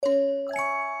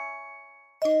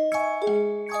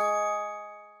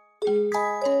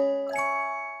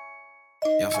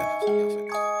What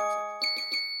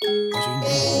you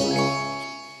need?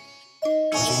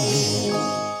 What you need?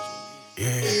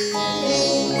 Yeah.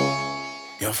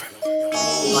 Your friend.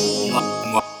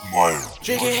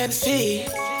 Drinking Hennessy,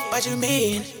 what you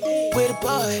mean? With the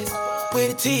boys,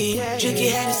 with the team.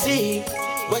 Drinking Hennessy,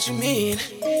 what you mean?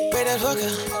 With the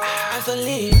hooker, I'm so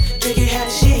lean. Drinking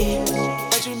Hennessy,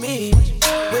 what you mean?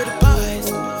 With the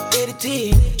boys, with the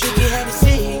team. Drinking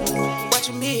Hennessy, what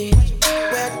you mean?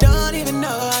 Well, I don't even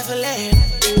know I'm so lean.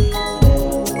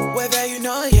 Whether you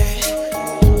know, yeah.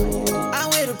 I'm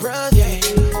with a bro, yeah.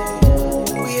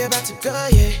 We about to go,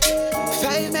 yeah.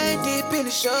 5 man deep in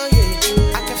the show,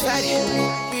 yeah. I can fight it,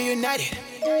 reunited.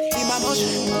 See my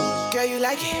motion, girl, you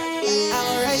like it. I'm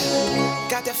a writer,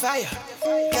 got that fire.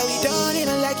 Girl, we don't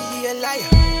even like it, he a liar.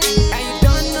 And you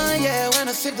don't know, yeah, when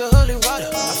I sip the holy water.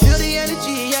 I feel the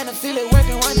energy and I feel it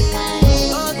working wonder.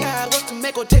 Oh God, what's to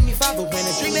make or take me far? But when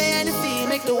I drink the Hennessy,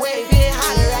 make the wave hit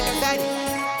hotter. I can fight it,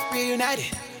 reunited.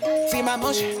 See my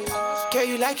motion, girl,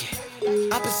 you like it.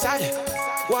 I'm beside it,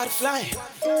 water flying.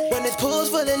 When there's pools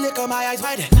full of liquor, my eyes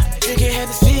widen. Drinking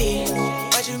Hennessy,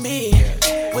 what you mean?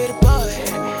 With a boy,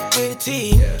 with a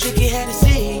team. Drinking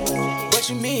Hennessy, what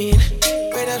you mean?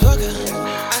 With a hooker,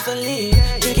 I'm so lean.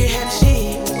 Drinking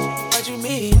Hennessy, what you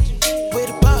mean? With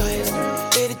the boys,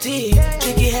 with a team.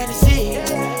 Drinking Hennessy,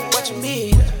 what you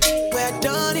mean? Well, I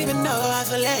don't even know I'm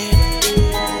so lame.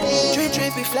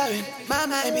 Drink be flowing, my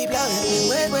mind be blowing.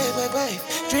 Wait.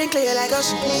 Drink clear like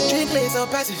ocean, drink clear so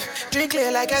passive. Drink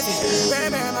clear like acid,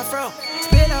 burn my throat.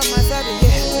 Spill out my fabric,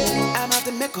 yeah. I'm off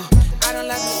the mickle, I don't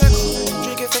like the fickle.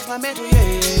 Drink it fix my mental,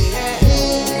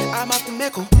 yeah. I'm off the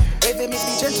mickle, wait for me to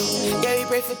be gentle. Yeah, we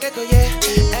pray for gecko, yeah.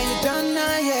 And you don't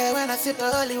know, yeah, when I sip the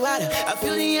holy water. I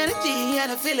feel the energy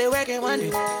and I feel it working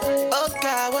wonder. Oh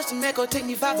God, what's the mickle, take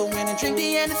me far. But when I drink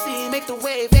the Hennessy, make the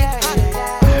wave hit harder.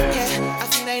 Yeah, I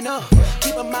think they know.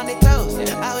 Keep them on their toes,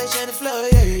 always share the flow,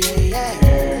 yeah.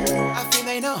 I think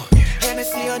they know,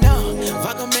 Hennessy or no,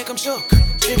 fuck them, make them shook.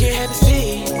 Drinking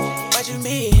Hennessy, what you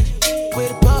mean?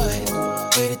 With a boy,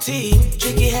 with a team.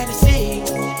 Drinking Hennessy,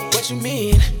 what you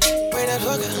mean? With a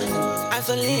hooker, I'm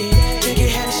so lean. Drinking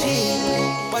Hennessy,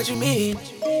 what you mean?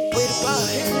 With a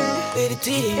boy, with a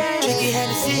team. Drinking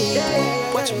Hennessy,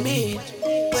 what you mean?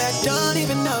 Well, I don't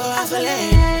even know I'm so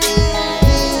lame.